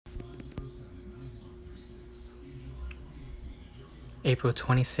April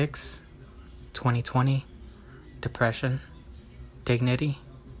 26, 2020, depression, dignity,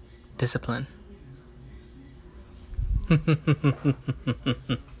 discipline.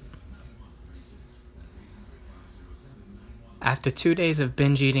 After 2 days of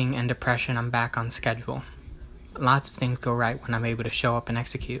binge eating and depression, I'm back on schedule. Lots of things go right when I'm able to show up and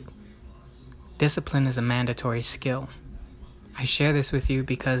execute. Discipline is a mandatory skill. I share this with you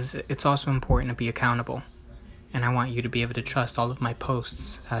because it's also important to be accountable, and I want you to be able to trust all of my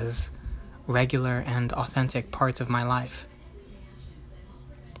posts as regular and authentic parts of my life.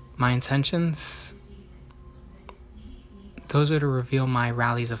 My intentions, those are to reveal my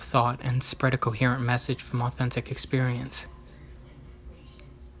rallies of thought and spread a coherent message from authentic experience.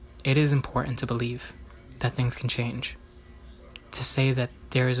 It is important to believe that things can change, to say that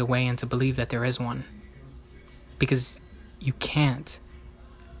there is a way and to believe that there is one, because you can't.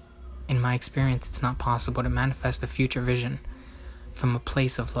 In my experience, it's not possible to manifest a future vision from a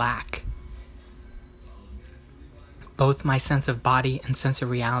place of lack. Both my sense of body and sense of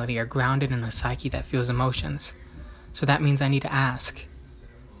reality are grounded in a psyche that feels emotions. So that means I need to ask,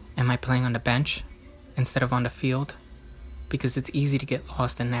 am I playing on the bench instead of on the field? Because it's easy to get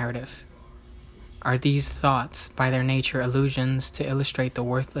lost in narrative. Are these thoughts, by their nature, illusions to illustrate the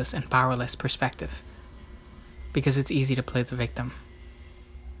worthless and powerless perspective? Because it's easy to play the victim.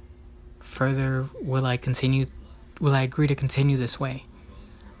 Further, will I agree to continue this way,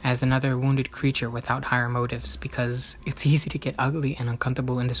 as another wounded creature without higher motives, because it's easy to get ugly and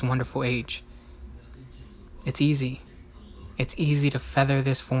uncomfortable in this wonderful age. It's easy. It's easy to feather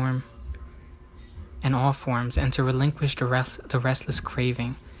this form and all forms, and to relinquish the restless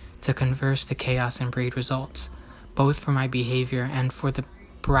craving to converse the chaos and breed results, both for my behavior and for the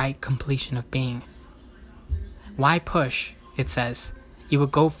bright completion of being. Why push, it says, you will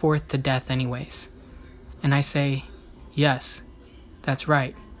go forth to death anyways. And I say, yes, that's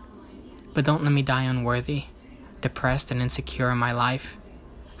right, but don't let me die unworthy, depressed and insecure in my life.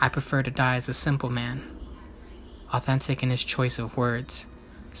 I prefer to die as a simple man, authentic in his choice of words,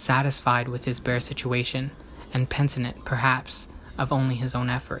 satisfied with his bare situation, and penitent, perhaps, of only his own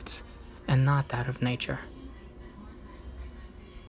efforts, and not that of nature.